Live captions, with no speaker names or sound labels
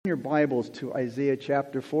Your Bibles to Isaiah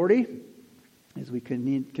chapter 40 as we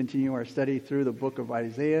continue our study through the book of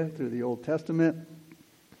Isaiah, through the Old Testament.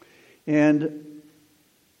 And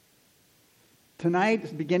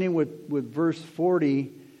tonight, beginning with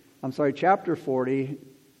chapter 40,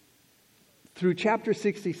 through chapter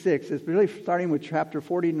 66, it's really starting with chapter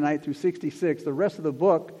 40 tonight through 66, the rest of the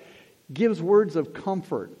book gives words of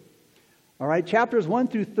comfort. All right, chapters 1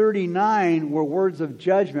 through 39 were words of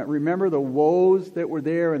judgment. Remember the woes that were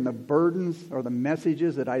there and the burdens or the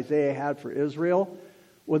messages that Isaiah had for Israel?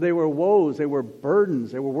 Well, they were woes, they were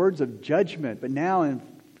burdens, they were words of judgment. But now in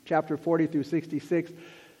chapter 40 through 66,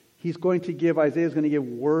 Isaiah's going to give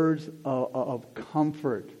words of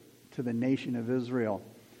comfort to the nation of Israel.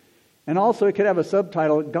 And also it could have a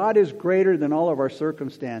subtitle, God is greater than all of our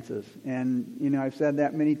circumstances. And, I've said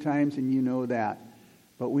that many times and you know that.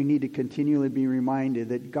 But we need to continually be reminded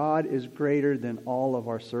that God is greater than all of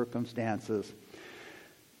our circumstances.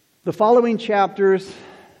 The following chapters,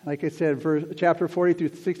 like I said, chapter 40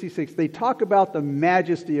 through 66, they talk about the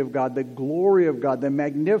majesty of God, the glory of God, the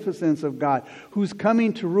magnificence of God, who's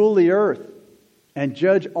coming to rule the earth and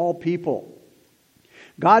judge all people.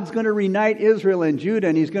 God's going to reunite Israel and Judah,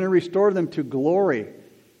 and He's going to restore them to glory.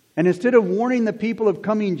 And instead of warning the people of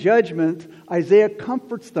coming judgment, Isaiah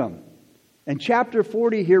comforts them. And chapter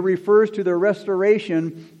 40 here refers to their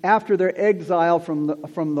restoration after their exile from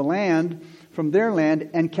their land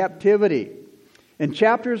and captivity. In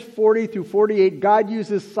chapters 40 through 48, God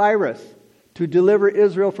uses Cyrus to deliver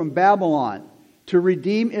Israel from Babylon, to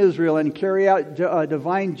redeem Israel and carry out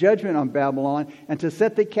divine judgment on Babylon, and to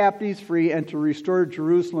set the captives free and to restore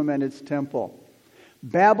Jerusalem and its temple.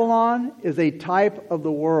 Babylon is a type of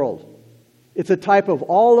the world. It's a type of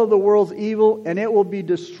all of the world's evil, and it will be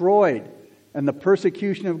destroyed. And the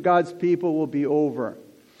persecution of God's people will be over.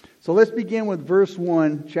 So let's begin with verse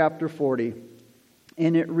 1, chapter 40.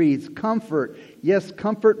 And it reads, "Comfort, yes,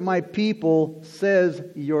 comfort my people, says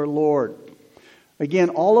your Lord." Again,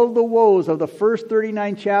 all of the woes of the first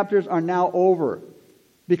 39 chapters are now over.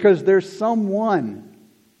 Because there's someone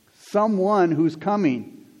who's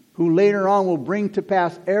coming, who later on will bring to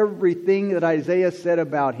pass everything that Isaiah said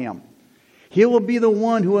about him. He will be the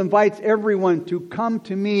one who invites everyone to come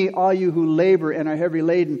to me, all you who labor and are heavy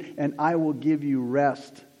laden, and I will give you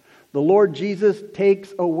rest. The Lord Jesus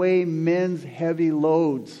takes away men's heavy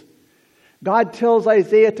loads. God tells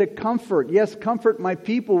Isaiah to comfort, yes, comfort my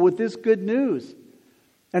people with this good news.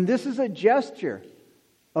 And this is a gesture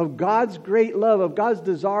of God's great love, of God's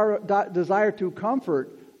desire to comfort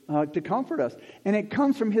us. And it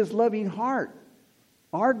comes from His loving heart.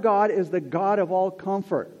 Our God is the God of all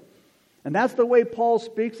comfort. And that's the way Paul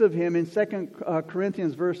speaks of Him in 2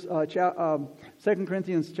 Corinthians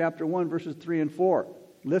chapter 1, verses 3 and 4.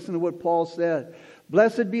 Listen to what Paul said.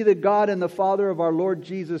 "Blessed be the God and the Father of our Lord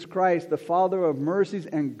Jesus Christ, the Father of mercies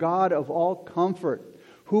and God of all comfort,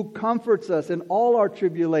 who comforts us in all our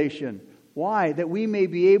tribulation." Why? That we may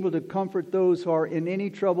be able to comfort those who are in any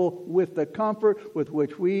trouble with the comfort with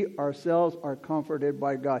which we ourselves are comforted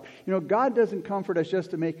by God. God doesn't comfort us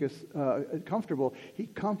just to make us comfortable. He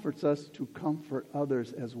comforts us to comfort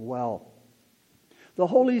others as well. The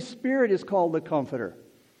Holy Spirit is called the Comforter.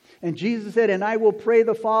 And Jesus said, "And I will pray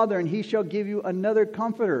the Father, and He shall give you another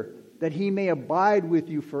Comforter, that He may abide with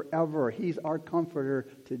you forever." He's our Comforter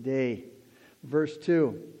today. Verse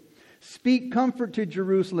 2. "Speak comfort to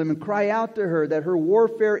Jerusalem and cry out to her that her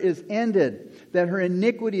warfare is ended, that her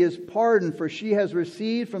iniquity is pardoned, for she has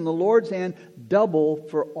received from the Lord's hand double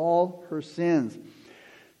for all her sins."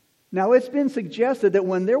 Now it's been suggested that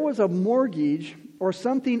when there was a mortgage or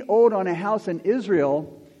something owed on a house in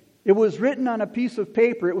Israel, it was written on a piece of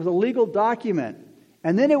paper. It was a legal document.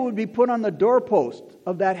 And then it would be put on the doorpost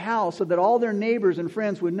of that house so that all their neighbors and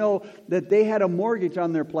friends would know that they had a mortgage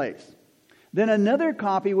on their place. Then another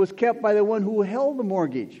copy was kept by the one who held the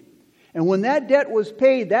mortgage. And when that debt was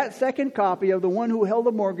paid, that second copy of the one who held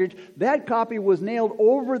the mortgage, that copy was nailed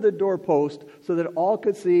over the doorpost so that all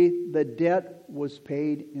could see the debt was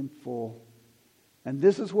paid in full. And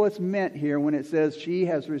this is what's meant here when it says, "She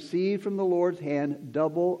has received from the Lord's hand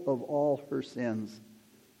double of all her sins."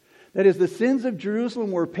 That is, the sins of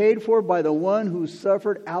Jerusalem were paid for by the one who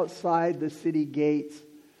suffered outside the city gates.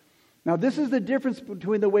 Now, this is the difference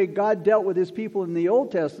between the way God dealt with His people in the Old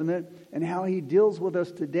Testament and how He deals with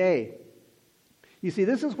us today. You see,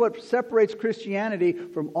 this is what separates Christianity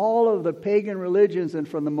from all of the pagan religions and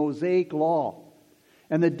from the Mosaic Law.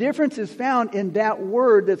 And the difference is found in that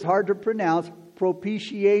word that's hard to pronounce,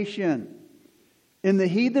 propitiation. In the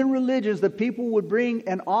heathen religions, the people would bring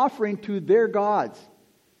an offering to their gods.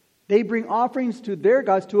 They bring offerings to their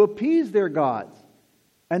gods to appease their gods.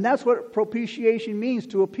 And that's what propitiation means,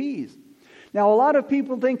 to appease. Now, a lot of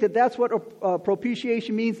people think that that's what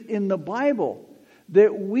propitiation means in the Bible.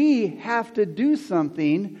 That we have to do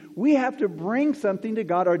something, we have to bring something to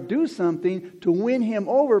God or do something to win Him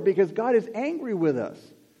over because God is angry with us.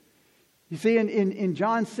 You see, in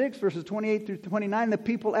John 6, verses 28 through 29, the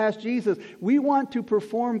people asked Jesus, we want to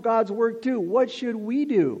perform God's work too. What should we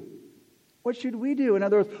do? What should we do? In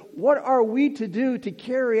other words, what are we to do to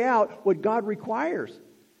carry out what God requires?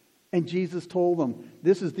 And Jesus told them,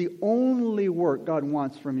 this is the only work God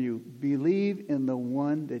wants from you. Believe in the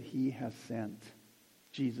one that He has sent,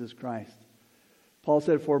 Jesus Christ. Paul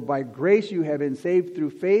said, for by grace you have been saved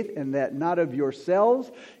through faith, and that not of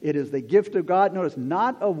yourselves. It is the gift of God. Notice,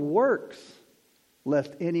 not of works,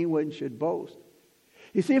 lest anyone should boast.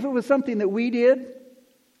 You see, if it was something that we did,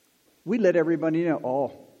 we'd let everybody know,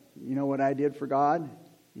 oh, you know what I did for God?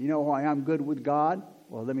 You know why I'm good with God?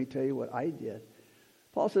 Well, let me tell you what I did.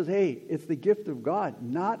 Paul says, hey, it's the gift of God,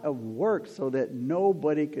 not of works, so that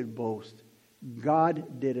nobody could boast.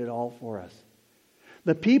 God did it all for us.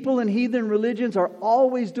 The people in heathen religions are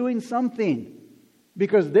always doing something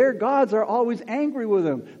because their gods are always angry with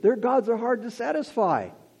them. Their gods are hard to satisfy.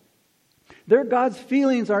 Their gods'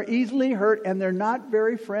 feelings are easily hurt, and they're not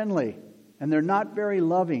very friendly, and they're not very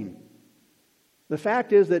loving. The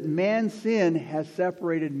fact is that man's sin has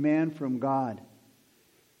separated man from God.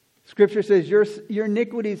 Scripture says, your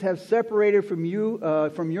iniquities have separated from you,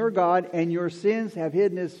 from your God, and your sins have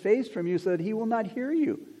hidden His face from you so that He will not hear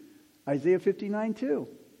you. Isaiah 59:2.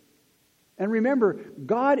 And remember,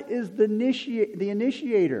 God is the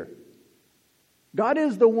initiator. God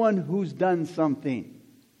is the one who's done something.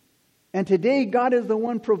 And today, God is the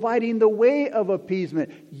one providing the way of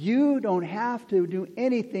appeasement. You don't have to do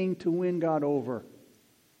anything to win God over.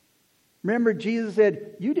 Remember, Jesus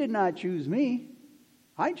said, you did not choose me.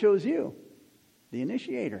 I chose you, the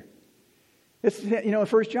initiator. It's, in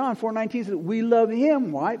 1 John 4:19 says, we love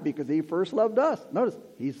Him. Why? Because He first loved us. Notice,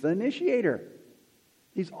 He's the initiator.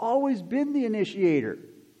 He's always been the initiator.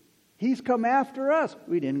 He's come after us.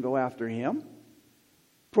 We didn't go after Him.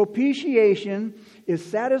 Propitiation is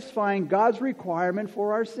satisfying God's requirement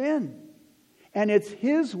for our sin. And it's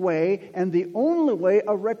His way and the only way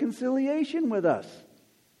of reconciliation with us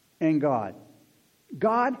and God.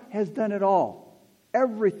 God has done it all.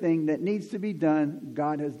 Everything that needs to be done,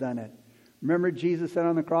 God has done it. Remember, Jesus said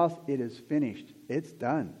on the cross, it is finished. It's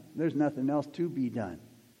done. There's nothing else to be done.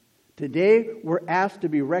 Today, we're asked to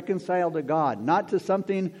be reconciled to God, not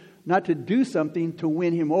to do something to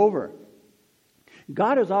win Him over.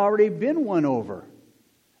 God has already been won over.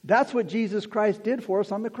 That's what Jesus Christ did for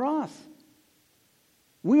us on the cross.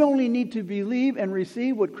 We only need to believe and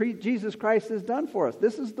receive what Jesus Christ has done for us.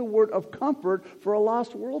 This is the word of comfort for a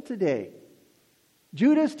lost world today.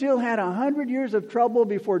 Judah still had 100 years of trouble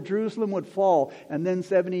before Jerusalem would fall, and then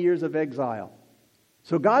 70 years of exile.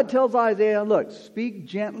 So God tells Isaiah, look, speak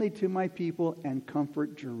gently to my people and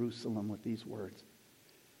comfort Jerusalem with these words.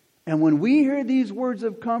 And when we hear these words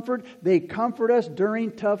of comfort, they comfort us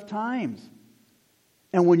during tough times.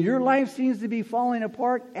 And when your life seems to be falling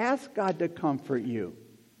apart, ask God to comfort you.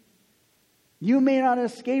 You may not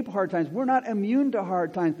escape hard times. We're not immune to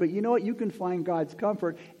hard times. But you know what? You can find God's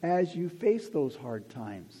comfort as you face those hard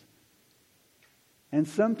times. And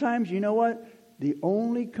sometimes, you know what? The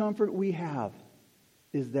only comfort we have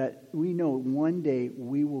is that we know one day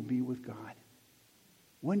we will be with God.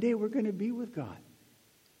 One day we're going to be with God.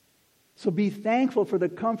 So be thankful for the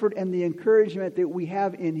comfort and the encouragement that we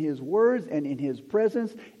have in His words and in His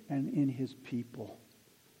presence and in His people.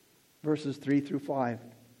 Verses 3 through 5.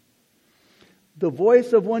 The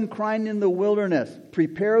voice of one crying in the wilderness,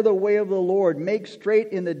 prepare the way of the Lord, make straight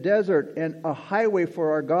in the desert and a highway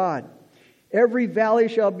for our God. Every valley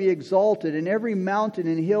shall be exalted, and every mountain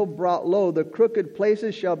and hill brought low. The crooked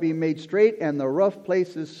places shall be made straight, and the rough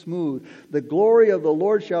places smooth. The glory of the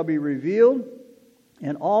Lord shall be revealed,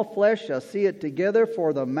 and all flesh shall see it together,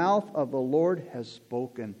 for the mouth of the Lord has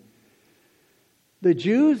spoken. The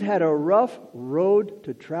Jews had a rough road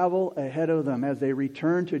to travel ahead of them as they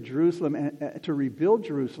returned to Jerusalem and to rebuild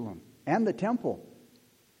Jerusalem and the temple.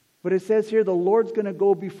 But it says here the Lord's going to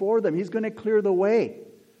go before them. He's going to clear the way.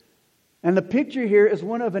 And the picture here is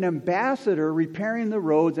one of an ambassador repairing the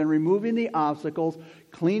roads and removing the obstacles,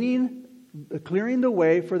 clearing the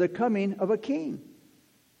way for the coming of a king.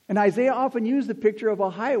 And Isaiah often used the picture of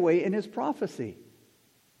a highway in his prophecy.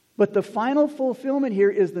 But the final fulfillment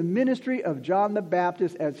here is the ministry of John the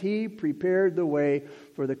Baptist as he prepared the way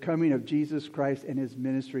for the coming of Jesus Christ and His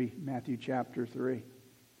ministry, Matthew chapter 3.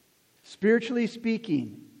 Spiritually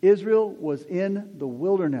speaking, Israel was in the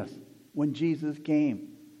wilderness when Jesus came.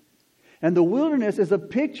 And the wilderness is a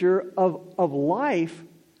picture of life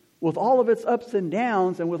with all of its ups and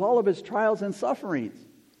downs and with all of its trials and sufferings.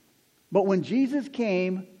 But when Jesus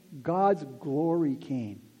came, God's glory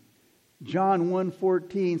came. John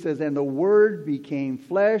 1:14 says, "And the Word became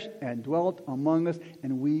flesh and dwelt among us,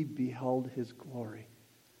 and we beheld His glory."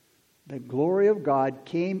 The glory of God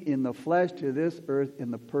came in the flesh to this earth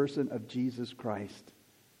in the person of Jesus Christ.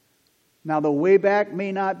 Now, the way back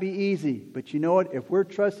may not be easy, but you know what? If we're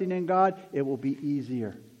trusting in God, it will be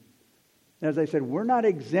easier. As I said, we're not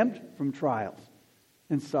exempt from trials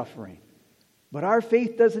and suffering. But our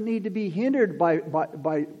faith doesn't need to be hindered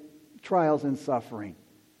by trials and suffering.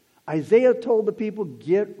 Isaiah told the people,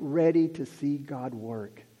 get ready to see God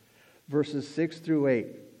work. Verses 6 through 8.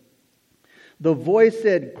 The voice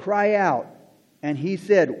said, cry out. And he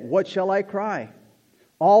said, what shall I cry?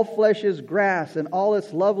 All flesh is grass, and all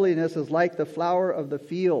its loveliness is like the flower of the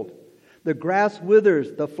field. The grass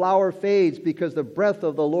withers, the flower fades, because the breath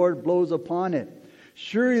of the Lord blows upon it.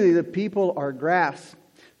 Surely the people are grass.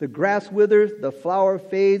 The grass withers, the flower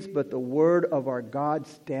fades, but the word of our God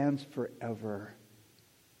stands forever.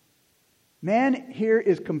 Man here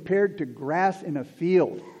is compared to grass in a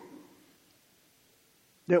field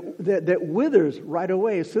that withers right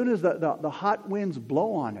away as soon as the hot winds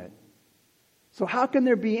blow on it. So how can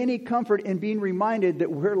there be any comfort in being reminded that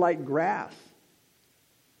we're like grass?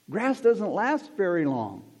 Grass doesn't last very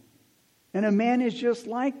long. And a man is just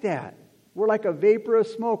like that. We're like a vapor of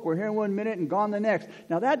smoke. We're here 1 minute and gone the next.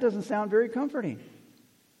 Now that doesn't sound very comforting.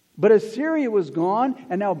 But Assyria was gone,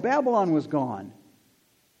 and now Babylon was gone.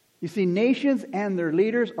 You see, nations and their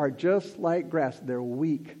leaders are just like grass. They're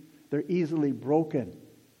weak. They're easily broken.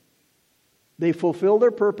 They fulfill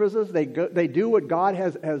their purposes. They do what God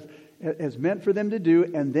has meant for them to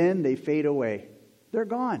do, and then they fade away. They're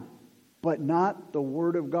gone. But not the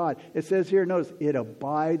Word of God. It says here, notice, it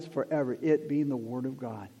abides forever. It being the Word of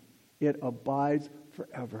God. It abides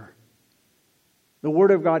forever. The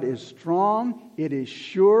Word of God is strong. It is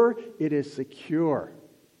sure. It is secure.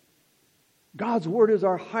 God's Word is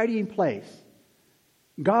our hiding place.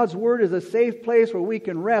 God's Word is a safe place where we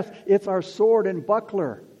can rest. It's our sword and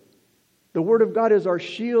buckler. The Word of God is our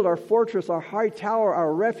shield, our fortress, our high tower,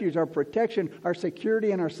 our refuge, our protection, our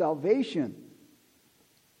security, and our salvation.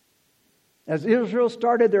 As Israel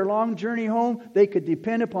started their long journey home, they could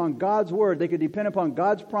depend upon God's Word. They could depend upon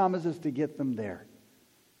God's promises to get them there.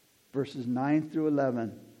 Verses 9 through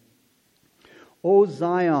 11. O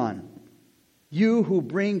Zion, you who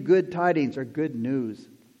bring good tidings or good news,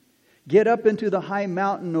 get up into the high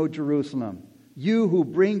mountain, O Jerusalem. You who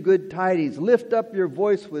bring good tidings, lift up your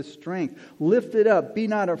voice with strength. Lift it up, be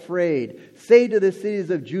not afraid. Say to the cities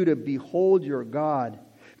of Judah, behold your God.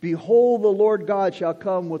 Behold, the Lord God shall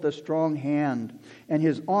come with a strong hand, and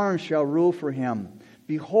his arm shall rule for him.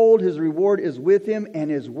 Behold, his reward is with him, and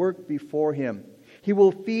his work before him. He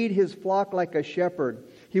will feed his flock like a shepherd.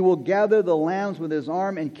 He will gather the lambs with his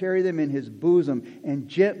arm and carry them in his bosom, and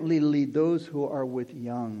gently lead those who are with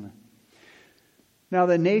young. Now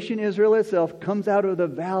the nation Israel itself comes out of the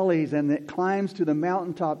valleys and it climbs to the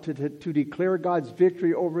mountaintop to declare God's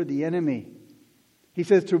victory over the enemy. He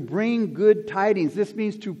says to bring good tidings. This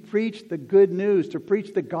means to preach the good news, to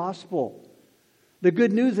preach the gospel. The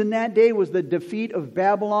good news in that day was the defeat of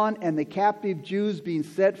Babylon and the captive Jews being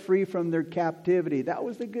set free from their captivity. That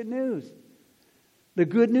was the good news. The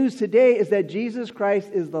good news today is that Jesus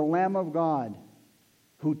Christ is the Lamb of God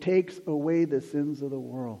who takes away the sins of the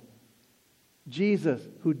world. Jesus,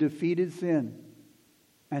 who defeated sin,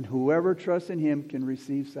 and whoever trusts in him can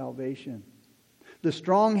receive salvation. The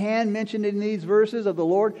strong hand mentioned in these verses of the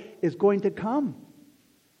Lord is going to come.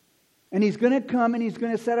 And he's going to come and he's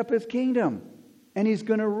going to set up his kingdom. And he's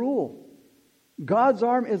going to rule. God's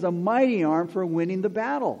arm is a mighty arm for winning the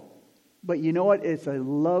battle. But you know what? It's a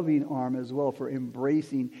loving arm as well for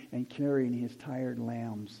embracing and carrying his tired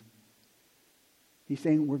lambs. He's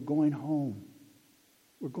saying, we're going home.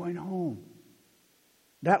 We're going home.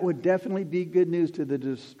 That would definitely be good news to the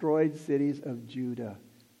destroyed cities of Judah.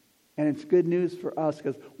 And it's good news for us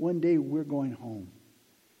because one day we're going home.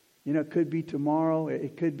 You know, it could be tomorrow.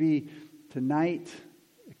 It could be tonight.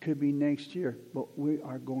 It could be next year. But we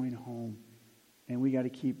are going home. And we got to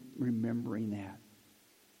keep remembering that.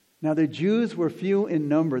 Now the Jews were few in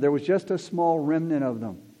number. There was just a small remnant of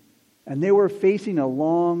them. And they were facing a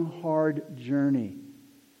long, hard journey.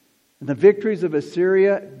 And the victories of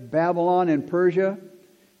Assyria, Babylon, and Persia,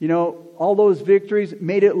 you know, all those victories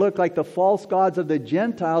made it look like the false gods of the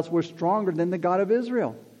Gentiles were stronger than the God of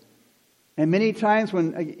Israel. And many times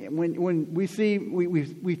when we see,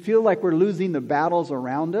 we feel like we're losing the battles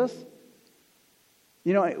around us,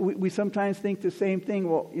 you know, we sometimes think the same thing.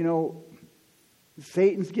 Well, you know,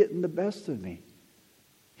 Satan's getting the best of me.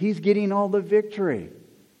 He's getting all the victory.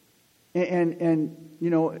 And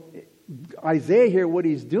Isaiah here, what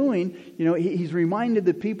he's doing, he's reminded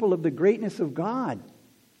the people of the greatness of God.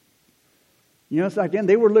 So again,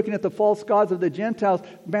 they were looking at the false gods of the Gentiles.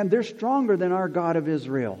 Man, they're stronger than our God of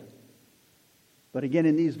Israel. But again,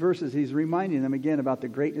 in these verses, he's reminding them again about the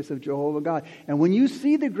greatness of Jehovah God. And when you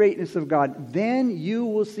see the greatness of God, then you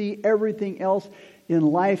will see everything else in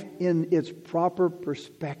life in its proper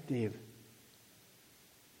perspective.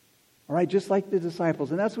 All right, just like the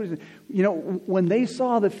disciples. And that's what, when they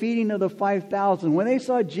saw the feeding of the 5,000, when they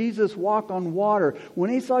saw Jesus walk on water,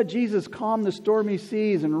 when they saw Jesus calm the stormy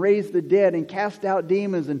seas and raise the dead and cast out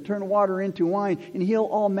demons and turn water into wine and heal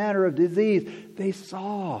all manner of disease, they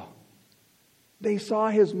saw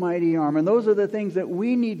His mighty arm. And those are the things that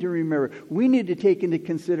we need to remember. We need to take into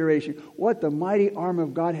consideration what the mighty arm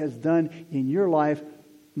of God has done in your life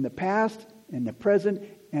in the past, in the present,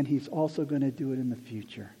 and He's also going to do it in the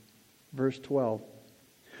future. Verse 12.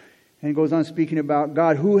 And it goes on speaking about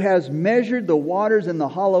God, who has measured the waters in the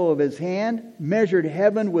hollow of His hand, measured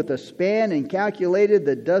heaven with a span, and calculated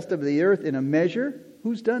the dust of the earth in a measure.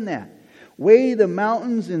 Who's done that? Weigh the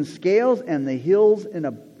mountains in scales and the hills in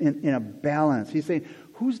a balance. He's saying,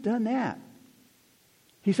 who's done that?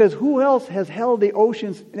 He says, who else has held the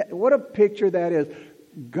oceans? What a picture that is.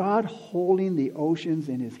 God holding the oceans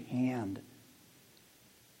in His hand.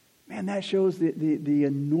 Man, that shows the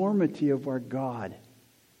enormity of our God.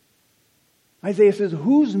 Isaiah says,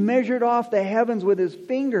 who's measured off the heavens with his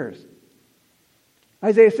fingers?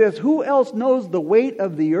 Isaiah says, who else knows the weight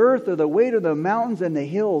of the earth or the weight of the mountains and the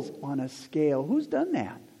hills on a scale? Who's done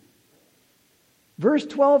that? Verse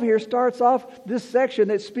 12 here starts off this section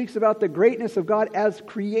that speaks about the greatness of God as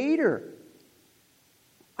creator.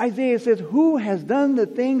 Isaiah says, who has done the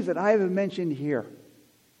things that I have mentioned here?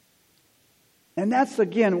 And that's,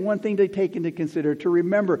 again, one thing to take into consider, to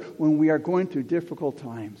remember when we are going through difficult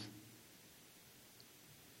times.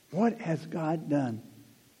 What has God done?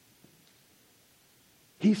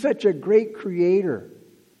 He's such a great creator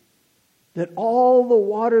that all the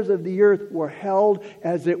waters of the earth were held,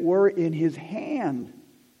 as it were, in His hand.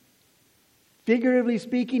 Figuratively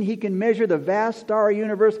speaking, He can measure the vast starry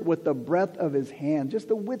universe with the breadth of His hand, just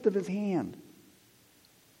the width of His hand.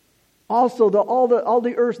 Also, all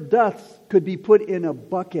the earth's dust could be put in a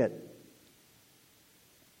bucket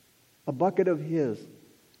of His.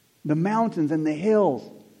 The mountains and the hills,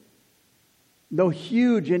 though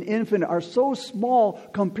huge and infinite, are so small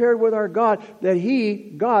compared with our God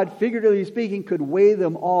that God, figuratively speaking, could weigh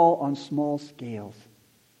them all on small scales.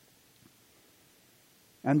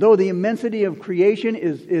 And though the immensity of creation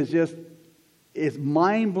is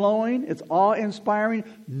mind-blowing, it's awe-inspiring,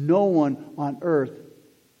 no one on earth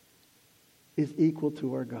is equal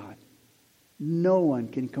to our God. No one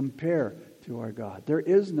can compare to our God. There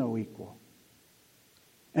is no equal.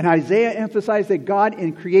 And Isaiah emphasized that God,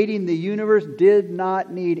 in creating the universe, did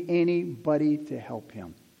not need anybody to help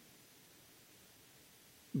Him.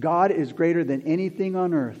 God is greater than anything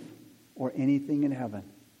on earth or anything in heaven.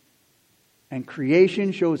 And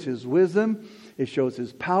creation shows His wisdom, it shows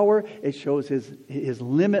His power, it shows His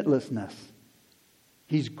limitlessness.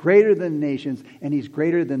 He's greater than nations, and He's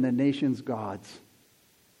greater than the nations' gods.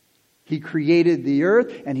 He created the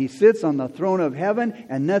earth, and He sits on the throne of heaven,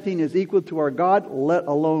 and nothing is equal to our God, let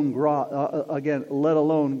alone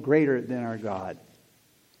greater than our God.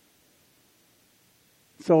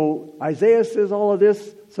 So Isaiah says all of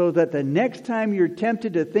this so that the next time you're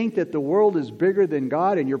tempted to think that the world is bigger than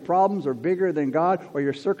God, and your problems are bigger than God, or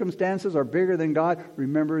your circumstances are bigger than God,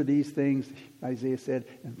 remember these things Isaiah said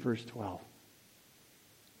in verse 12.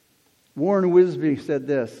 Warren Wisby said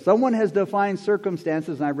this: someone has defined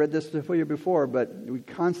circumstances, and I read this for you before, but we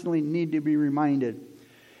constantly need to be reminded.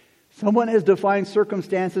 Someone has defined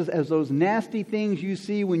circumstances as those nasty things you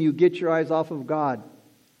see when you get your eyes off of God.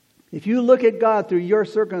 If you look at God through your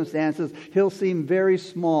circumstances, He'll seem very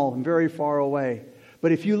small and very far away.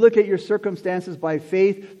 But if you look at your circumstances by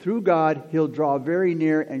faith through God, He'll draw very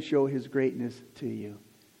near and show His greatness to you.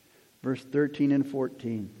 Verse 13 and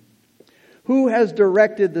 14. Who has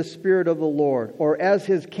directed the Spirit of the Lord, or as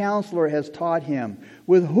His counselor has taught Him?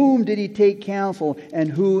 With whom did He take counsel, and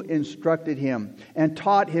who instructed Him, and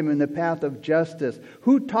taught Him in the path of justice?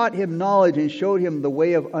 Who taught Him knowledge and showed Him the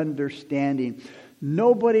way of understanding?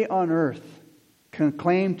 Nobody on earth can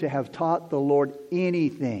claim to have taught the Lord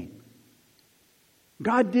anything.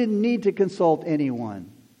 God didn't need to consult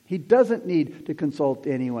anyone. He doesn't need to consult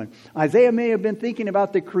anyone. Isaiah may have been thinking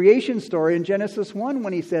about the creation story in Genesis 1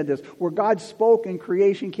 when he said this, where God spoke and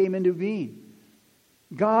creation came into being.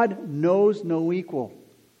 God knows no equal.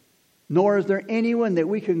 nor is there anyone that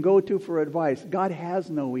we can go to for advice. God has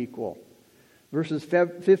no equal. Verses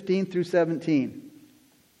 15 through 17.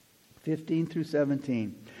 15 through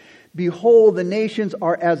 17. Behold, the nations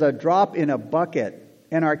are as a drop in a bucket,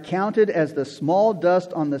 and are counted as the small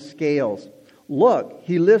dust on the scales. Look,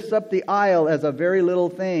 he lifts up the isle as a very little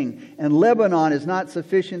thing, and Lebanon is not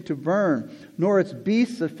sufficient to burn, nor its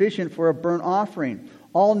beasts sufficient for a burnt offering.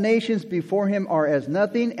 All nations before him are as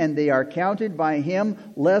nothing, and they are counted by him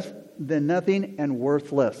less than nothing and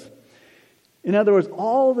worthless. In other words,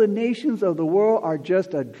 all the nations of the world are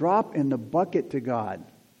just a drop in the bucket to God.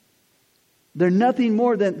 They're nothing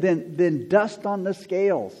more than dust on the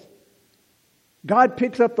scales. God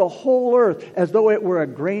picks up the whole earth as though it were a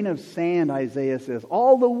grain of sand, Isaiah says.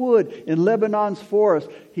 All the wood in Lebanon's forest,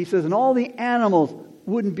 he says, and all the animals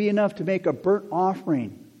wouldn't be enough to make a burnt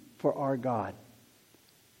offering for our God.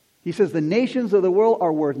 He says the nations of the world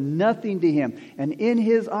are worth nothing to him, and in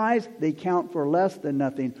his eyes they count for less than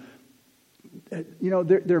nothing.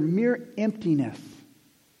 They're mere emptiness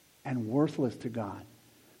and worthless to God.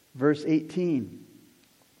 Verse 18.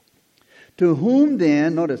 To whom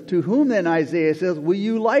then, Isaiah says, will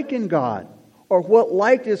you liken God? Or what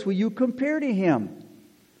likeness will you compare to him?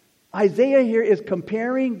 Isaiah here is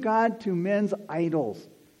comparing God to men's idols.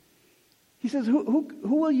 He says, who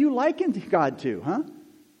will you liken God to, huh?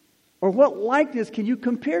 Or what likeness can you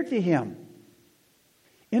compare to him?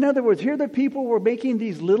 In other words, here the people were making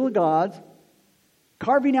these little gods,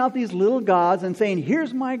 carving out these little gods and saying,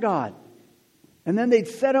 here's my God. And then they'd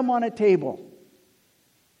set them on a table.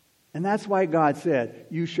 And that's why God said,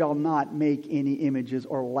 you shall not make any images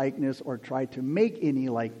or likeness or try to make any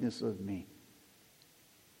likeness of me.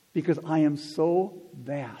 Because I am so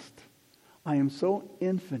vast. I am so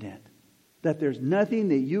infinite that there's nothing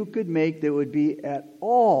that you could make that would be at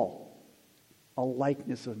all a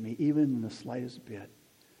likeness of me, even in the slightest bit.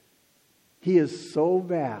 He is so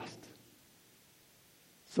vast,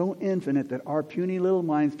 so infinite that our puny little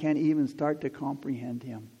minds can't even start to comprehend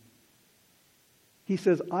him. He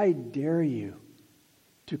says, I dare you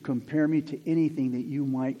to compare me to anything that you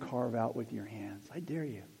might carve out with your hands. I dare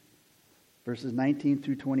you. Verses 19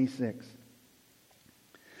 through 26.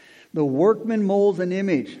 The workman molds an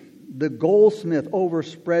image. The goldsmith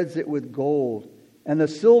overspreads it with gold. And the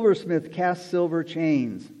silversmith casts silver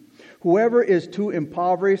chains. Whoever is too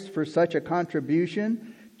impoverished for such a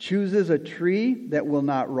contribution chooses a tree that will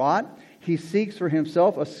not rot. He seeks for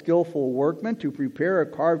himself a skillful workman to prepare a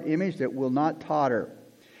carved image that will not totter.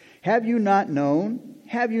 Have you not known?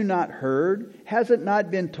 Have you not heard? Has it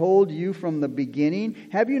not been told you from the beginning?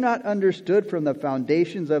 Have you not understood from the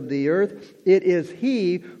foundations of the earth? It is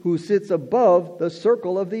he who sits above the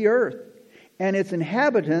circle of the earth. And its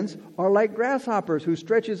inhabitants are like grasshoppers, who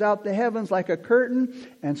stretches out the heavens like a curtain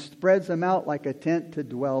and spreads them out like a tent to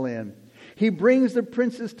dwell in. He brings the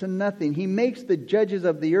princes to nothing. He makes the judges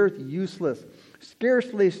of the earth useless.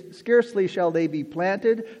 Scarcely shall they be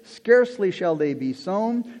planted. Scarcely shall they be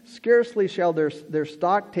sown. Scarcely shall their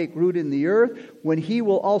stock take root in the earth. When he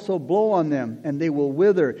will also blow on them, and they will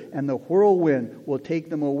wither, and the whirlwind will take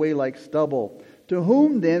them away like stubble. To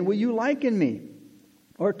whom then will you liken me?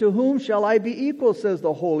 Or to whom shall I be equal, says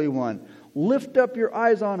the Holy One? Lift up your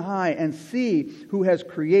eyes on high and see who has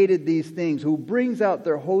created these things, who brings out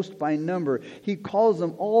their host by number. He calls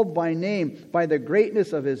them all by name, by the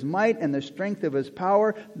greatness of his might and the strength of his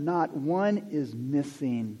power. Not one is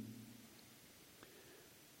missing.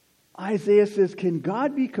 Isaiah says, can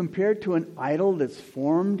God be compared to an idol that's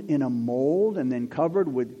formed in a mold and then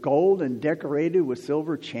covered with gold and decorated with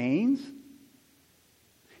silver chains?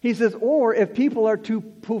 He says, or if people are too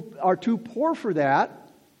poor for that,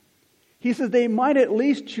 he says they might at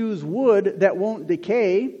least choose wood that won't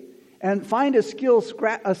decay and find a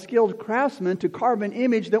skilled craftsman to carve an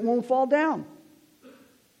image that won't fall down.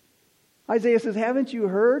 Isaiah says, haven't you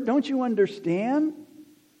heard? Don't you understand?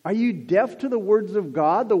 Are you deaf to the words of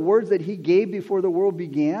God, the words that he gave before the world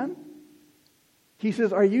began? He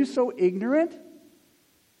says, are you so ignorant?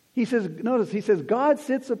 He says, notice, he says, God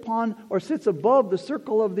sits above the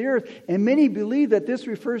circle of the earth, and many believe that this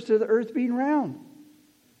refers to the earth being round.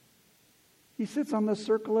 He sits on the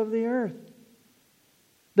circle of the earth.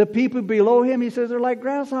 The people below him, he says, they're like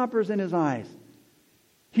grasshoppers in his eyes.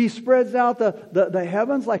 He spreads out the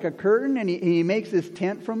heavens like a curtain, and he makes his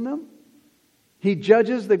tent from them. He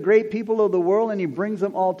judges the great people of the world, and he brings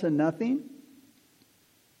them all to nothing.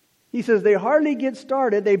 He says they hardly get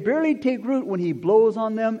started. They barely take root when he blows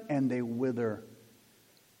on them, and they wither.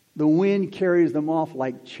 The wind carries them off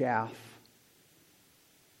like chaff.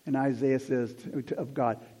 And Isaiah says of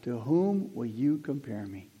God, to whom will you compare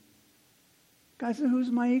me? God said, who's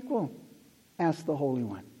my equal? Asked the Holy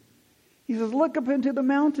One. He says, look up into the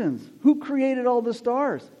mountains. Who created all the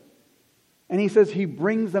stars? And he says he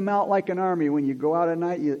brings them out like an army. When you go out at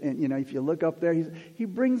night, if you look up there, he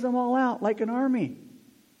brings them all out like an army.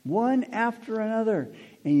 One after another.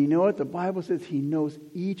 And you know what? The Bible says he knows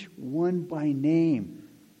each one by name.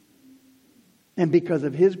 And because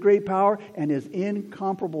of his great power and his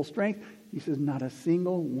incomparable strength, he says not a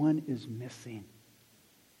single one is missing.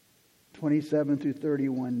 27 through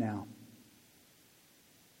 31 now.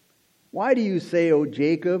 Why do you say, O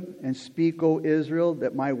Jacob, and speak, O Israel,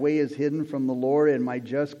 that my way is hidden from the Lord and my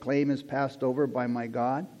just claim is passed over by my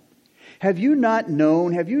God? Have you not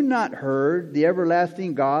known, have you not heard, the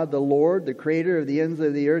everlasting God, the Lord, the creator of the ends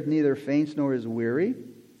of the earth, neither faints nor is weary?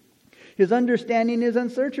 His understanding is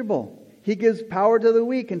unsearchable. He gives power to the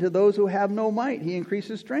weak, and to those who have no might he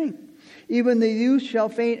increases strength. Even the youth shall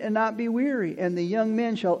faint and not be weary, and the young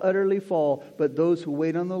men shall utterly fall. But those who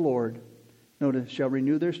wait on the Lord, notice, shall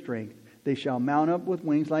renew their strength. They shall mount up with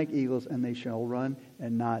wings like eagles, and they shall run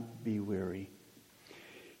and not be weary.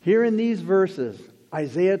 Here in these verses,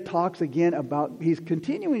 Isaiah talks again about, he's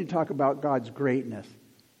continuing to talk about God's greatness.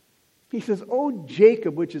 He says, "O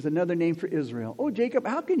Jacob," which is another name for Israel. "O Jacob,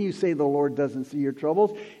 how can you say the Lord doesn't see your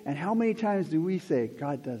troubles?" And how many times do we say,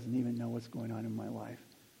 God doesn't even know what's going on in my life?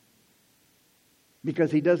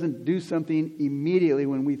 Because he doesn't do something immediately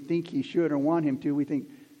when we think he should or want him to. We think,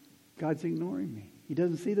 God's ignoring me. He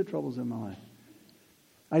doesn't see the troubles in my life.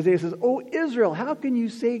 Isaiah says, "O Israel, how can you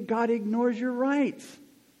say God ignores your rights?"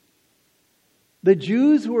 The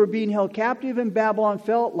Jews who were being held captive in Babylon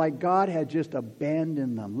felt like God had just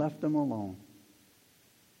abandoned them, left them alone.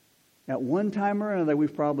 At one time or another,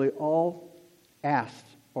 we've probably all asked,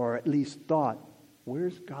 or at least thought,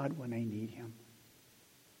 where's God when I need him?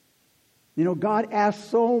 You know, God asks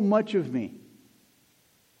so much of me,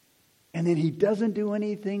 and then he doesn't do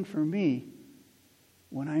anything for me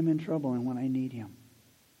when I'm in trouble and when I need him.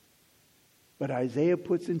 But Isaiah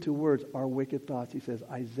puts into words our wicked thoughts. He says,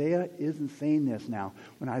 Isaiah isn't saying this now.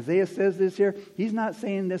 When Isaiah says this here, he's not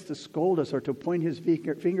saying this to scold us or to point his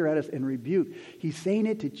finger at us and rebuke. He's saying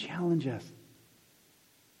it to challenge us.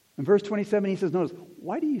 In verse 27, he says, notice,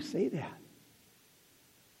 why do you say that?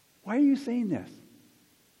 Why are you saying this?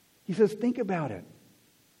 He says, think about it.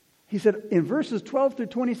 He said, in verses 12 through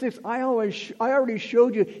 26, I already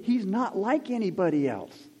showed you he's not like anybody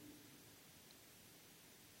else.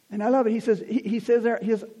 And I love it. He says there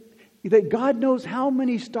that God knows how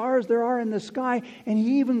many stars there are in the sky, and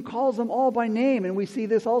he even calls them all by name. And we see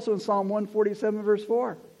this also in Psalm 147, verse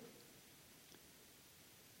 4.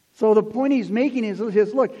 So the point he's making is,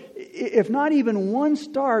 look, if not even one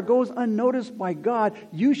star goes unnoticed by God,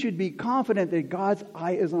 you should be confident that God's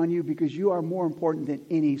eye is on you because you are more important than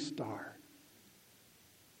any star.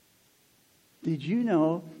 Did you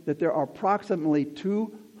know that there are approximately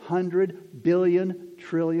 200 billion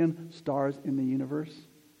trillion stars in the universe?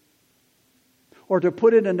 Or to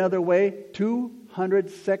put it another way, 200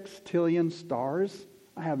 sextillion stars?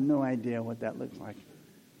 I have no idea what that looks like.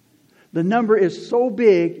 The number is so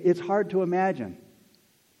big, it's hard to imagine.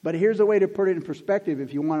 But here's a way to put it in perspective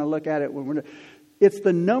if you want to look at it. It's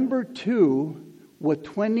the number 2 with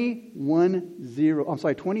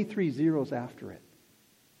 23 zeros after it.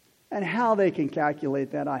 And how they can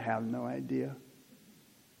calculate that, I have no idea.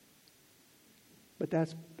 But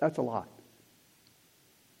that's a lot.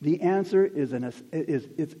 The answer is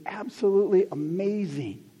it's absolutely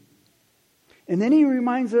amazing. And then he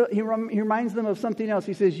reminds them of something else.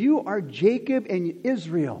 He says, "You are Jacob and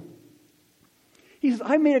Israel." He says,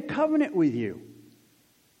 "I made a covenant with you.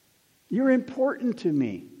 You're important to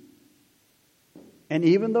me. And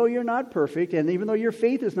even though you're not perfect, and even though your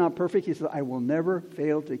faith is not perfect," he says, "I will never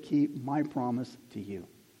fail to keep my promise to you."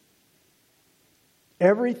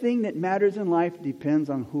 Everything that matters in life depends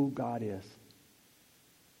on who God is.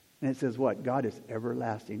 And it says what? God is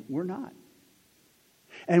everlasting. We're not.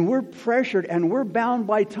 And we're pressured and we're bound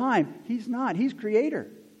by time. He's not. He's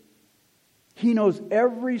creator. He knows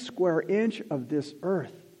every square inch of this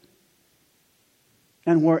earth.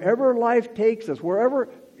 And wherever life takes us, wherever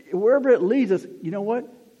it leads us, you know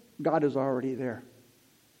what? God is already there.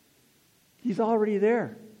 He's already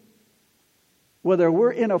there. Whether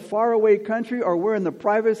we're in a faraway country or we're in the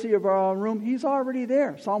privacy of our own room, he's already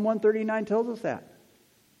there. Psalm 139 tells us that.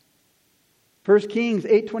 1 Kings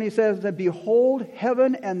 8:20 says that, "Behold,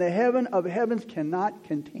 heaven and the heaven of heavens cannot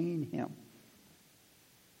contain him."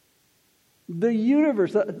 The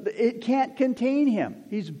universe, it can't contain him.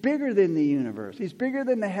 He's bigger than the universe. He's bigger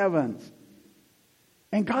than the heavens.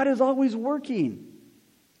 And God is always working.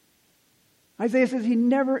 Isaiah says he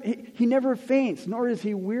never faints, nor is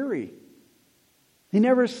he weary. He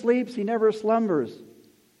never sleeps, he never slumbers.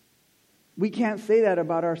 We can't say that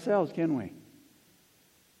about ourselves, can we?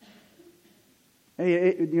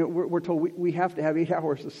 We're told we have to have 8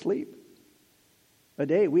 hours of sleep a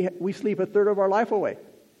day. We sleep a third of our life away.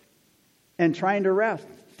 And trying to rest,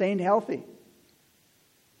 staying healthy.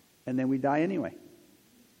 And then we die anyway.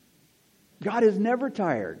 God is never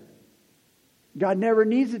tired. God never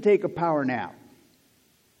needs to take a power nap.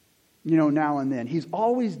 Now and then. He's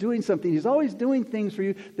always doing something. He's always doing things for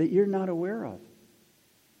you that you're not aware of.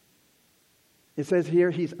 It says here,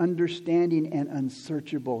 He's understanding and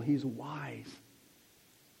unsearchable. He's wise.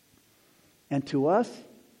 And to us,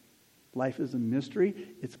 life is a mystery.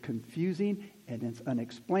 It's confusing and it's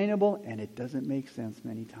unexplainable and it doesn't make sense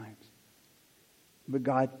many times. But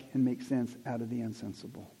God can make sense out of the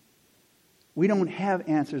unsensible. We don't have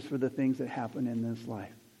answers for the things that happen in this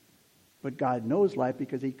life. But God knows life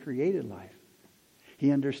because He created life.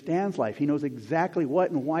 He understands life. He knows exactly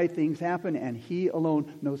what and why things happen, and He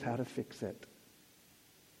alone knows how to fix it.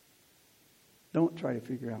 Don't try to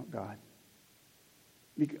figure out God.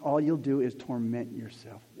 Because all you'll do is torment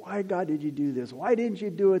yourself. Why, God, did you do this? Why didn't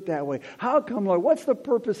you do it that way? How come, Lord? What's the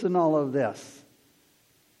purpose in all of this?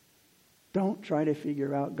 Don't try to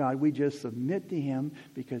figure out God. We just submit to Him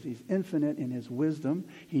because He's infinite in His wisdom.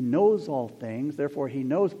 He knows all things. Therefore, He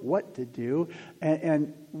knows what to do.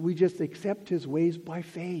 And we just accept His ways by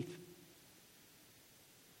faith.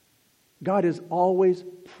 God is always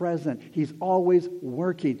present. He's always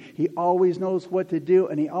working. He always knows what to do,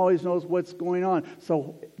 and He always knows what's going on.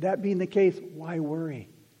 So that being the case, why worry?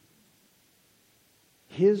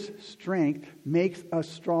 His strength makes us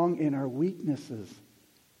strong in our weaknesses.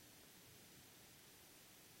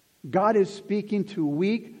 God is speaking to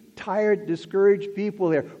weak, tired, discouraged people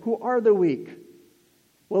there. Who are the weak?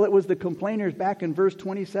 Well, it was the complainers back in verse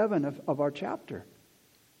 27 of our chapter.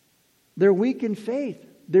 They're weak in faith.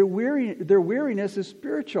 Their weariness is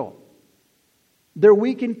spiritual. They're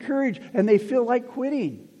weak in courage, and they feel like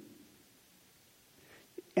quitting.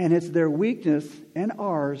 And it's their weakness and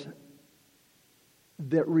ours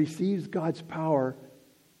that receives God's power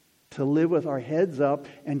to live with our heads up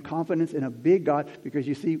and confidence in a big God, because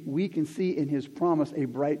you see, we can see in His promise a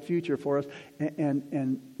bright future for us,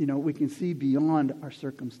 and we can see beyond our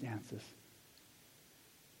circumstances.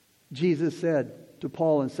 Jesus said to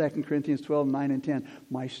Paul in 2 Corinthians 12, 9 and 10,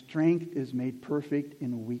 "My strength is made perfect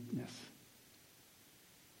in weakness."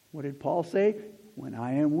 What did Paul say? When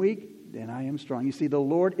I am weak, then I am strong. You see, the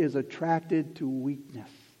Lord is attracted to weakness.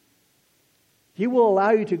 He will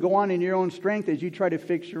allow you to go on in your own strength as you try to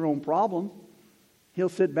fix your own problems. He'll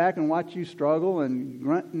sit back and watch you struggle and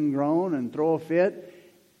grunt and groan and throw a fit.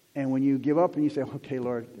 And when you give up and you say, "Okay,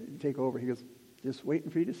 Lord, take over," He goes, "Just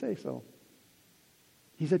waiting for you to say so."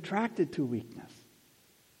 He's attracted to weakness.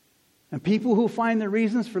 And people who find the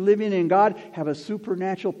reasons for living in God have a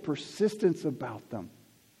supernatural persistence about them.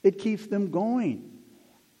 It keeps them going.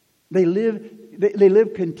 They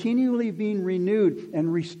live continually being renewed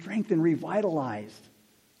and re-strengthened, revitalized.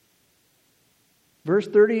 Verse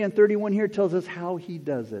 30 and 31 here tells us how He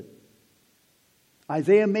does it.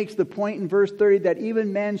 Isaiah makes the point in verse 30 that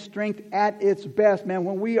even man's strength at its best, man,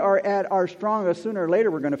 when we are at our strongest, sooner or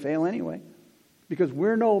later we're going to fail anyway. Because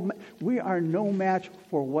we are no match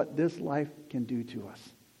for what this life can do to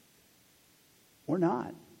us. We're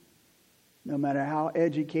not. No matter how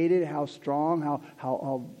educated, how strong,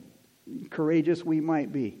 how courageous we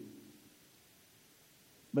might be.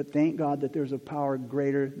 But thank God that there's a power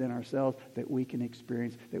greater than ourselves that we can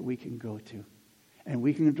experience, that we can go to. And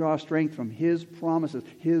we can draw strength from His promises,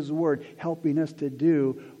 His word, helping us to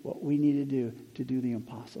do what we need to do the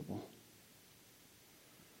impossible.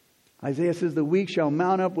 Isaiah says, "The weak shall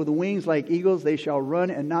mount up with wings like eagles. They shall run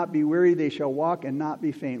and not be weary. They shall walk and not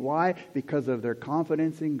be faint." Why? Because of their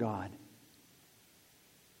confidence in God.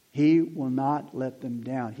 He will not let them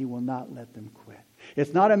down. He will not let them quit.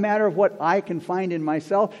 It's not a matter of what I can find in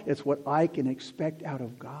myself. It's what I can expect out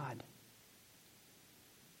of God.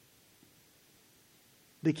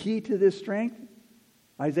 The key to this strength,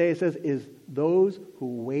 Isaiah says, is those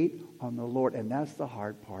who wait on the Lord. And that's the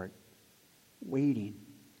hard part. Waiting.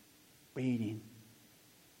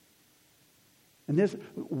 And this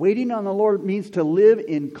waiting on the Lord means to live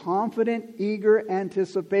in confident, eager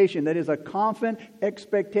anticipation. That is a confident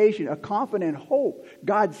expectation, a confident hope.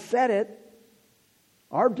 God said it.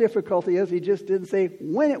 Our difficulty is He just didn't say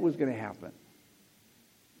when it was going to happen.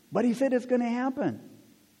 But He said it's going to happen.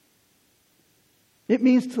 It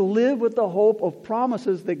means to live with the hope of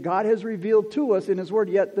promises that God has revealed to us in His Word,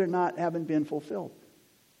 yet haven't been fulfilled.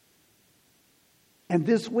 And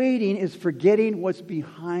this waiting is forgetting what's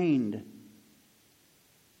behind.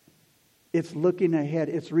 It's looking ahead.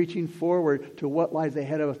 It's reaching forward to what lies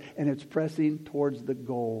ahead of us, and it's pressing towards the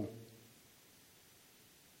goal.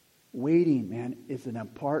 Waiting, man, is an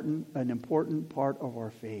important part of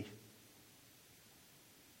our faith.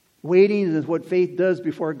 Waiting is what faith does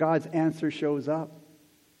before God's answer shows up.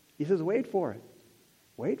 He says, wait for it.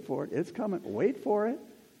 Wait for it. It's coming. Wait for it.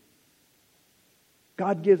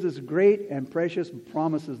 God gives us great and precious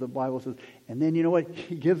promises, the Bible says. And then you know what?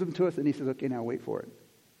 He gives them to us and he says, okay, now wait for it.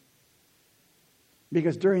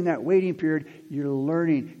 Because during that waiting period, you're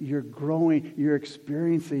learning, you're growing, you're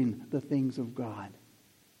experiencing the things of God.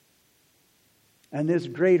 And this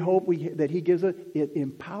great hope that he gives us, it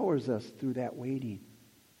empowers us through that waiting.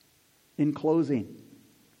 In closing,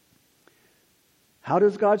 how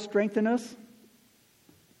does God strengthen us?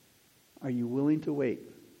 Are you willing to wait?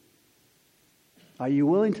 Are you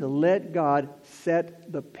willing to let God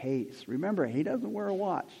set the pace? Remember, he doesn't wear a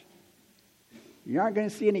watch. You aren't going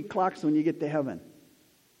to see any clocks when you get to heaven.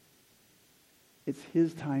 It's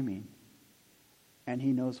his timing. And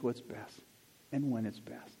he knows what's best and when it's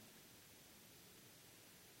best.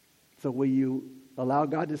 So will you allow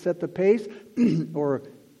God to set the pace, or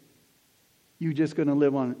you just going to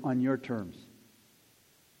live on your terms?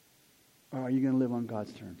 Or are you going to live on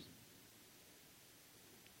God's terms?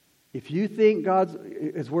 If you think God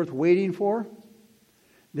is worth waiting for,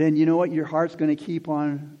 then you know what? Your heart's going to keep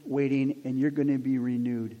on waiting, and you're going to be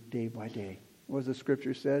renewed day by day. What was the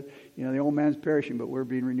scripture said? You know, the old man's perishing, but we're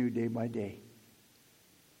being renewed day by day.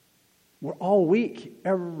 We're all weak,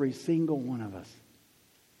 every single one of us.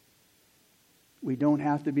 We don't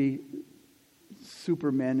have to be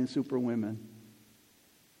supermen and superwomen.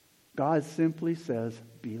 God simply says,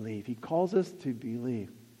 believe. He calls us to believe.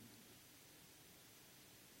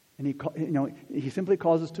 And he simply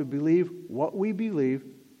calls us to believe what we believe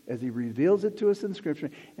as he reveals it to us in Scripture,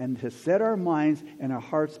 and to set our minds and our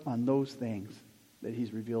hearts on those things that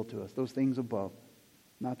he's revealed to us, those things above,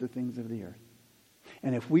 not the things of the earth.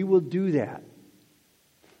 And if we will do that,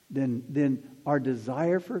 then our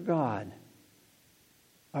desire for God,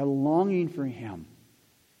 our longing for him,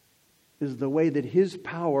 is the way that his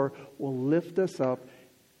power will lift us up,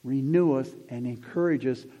 renew us, and encourage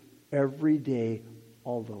us every day,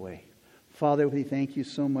 all the way. Father, we thank you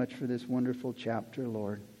so much for this wonderful chapter,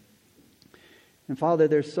 Lord. And Father,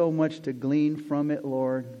 there's so much to glean from it,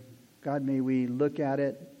 Lord. God, may we look at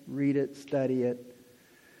it, read it, study it.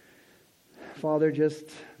 Father, just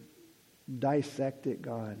dissect it,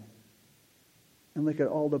 God. And look at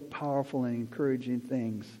all the powerful and encouraging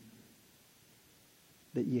things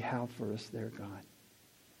that you have for us there, God.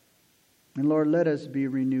 And Lord, let us be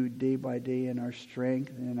renewed day by day in our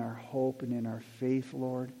strength and in our hope and in our faith,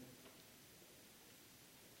 Lord.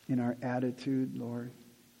 In our attitude, Lord.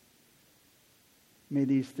 May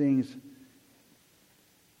these things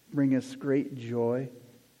bring us great joy.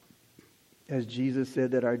 As Jesus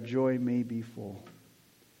said, that our joy may be full.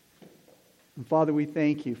 And Father, we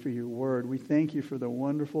thank you for your word. We thank you for the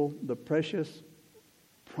wonderful, the precious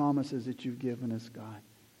promises that you've given us, God.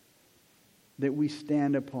 That we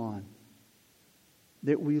stand upon.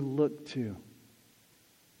 That we look to,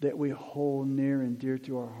 that we hold near and dear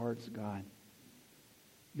to our hearts, God,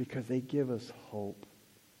 because they give us hope.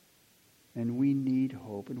 And we need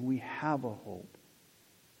hope, and we have a hope.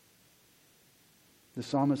 The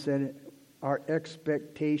psalmist said, our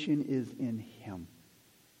expectation is in him.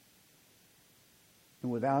 And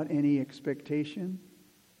without any expectation,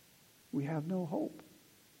 we have no hope.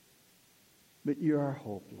 But you're our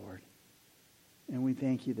hope, Lord. And we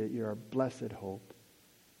thank you that you're our blessed hope.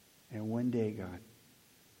 And one day, God,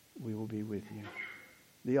 we will be with you.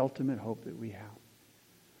 The ultimate hope that we have.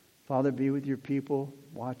 Father, be with your people.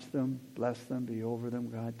 Watch them. Bless them. Be over them,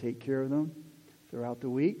 God. Take care of them throughout the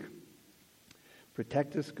week.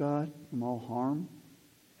 Protect us, God, from all harm.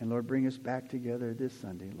 And Lord, bring us back together this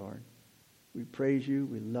Sunday, Lord. We praise you.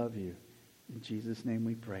 We love you. In Jesus' name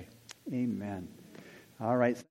we pray. Amen. All right.